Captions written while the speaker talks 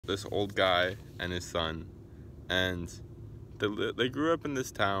this old guy and his son, and they grew up in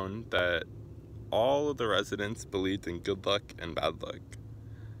this town that all of the residents believed in good luck and bad luck,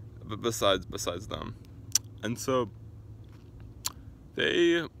 but besides them. And so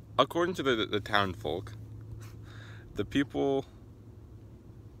they, according to the town folk, the people,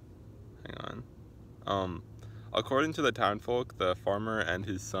 according to the town folk, the farmer and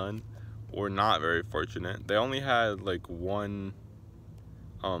his son were not very fortunate. They only had like one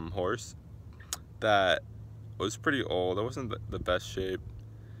horse that was pretty old. It wasn't the best shape,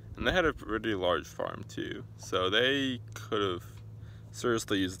 and they had a pretty large farm too, so they could have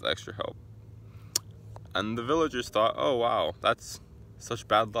seriously used the extra help. And the villagers thought, oh wow, that's such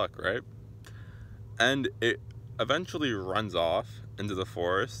bad luck, right? And it eventually runs off into the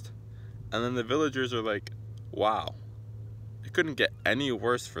forest, and then the villagers are like, wow, it couldn't get any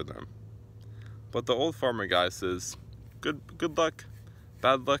worse for them. But the old farmer guy says, good luck,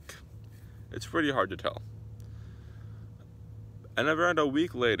 bad luck, it's pretty hard to tell. And around a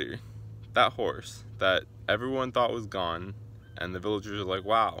week later, that horse that everyone thought was gone, and the villagers are like,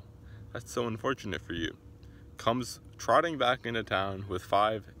 wow, that's so unfortunate for you, comes trotting back into town with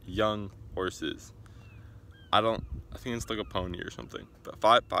 5 young horses. I think it's like a pony or something, but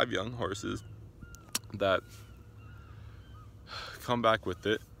five young horses that come back with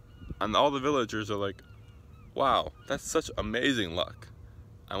it. And all the villagers are like, wow, that's such amazing luck.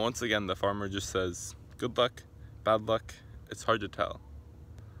 And once again, the farmer just says, good luck, bad luck, it's hard to tell.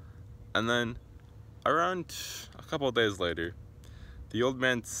 And then around a couple of days later, the old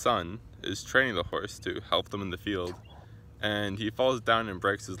man's son is training the horse to help them in the field, and he falls down and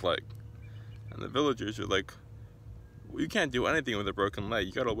breaks his leg. And the villagers are like, well, you can't do anything with a broken leg.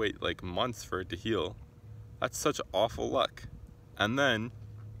 You gotta wait like months for it to heal. That's such awful luck. And then,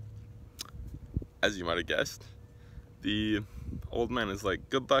 as you might have guessed, the old man is like,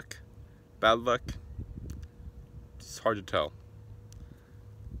 good luck, bad luck, it's hard to tell.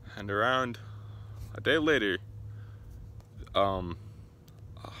 And around a day later, I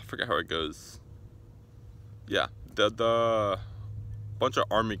forget how it goes. Yeah, the bunch of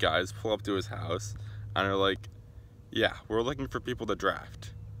army guys pull up to his house and are like, yeah, we're looking for people to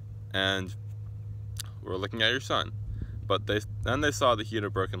draft, and we're looking at your son. But then they saw that he had a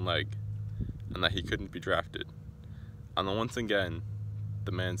broken leg and that he couldn't be drafted. And then once again,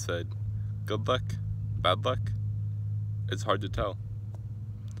 the man said, good luck, bad luck, it's hard to tell.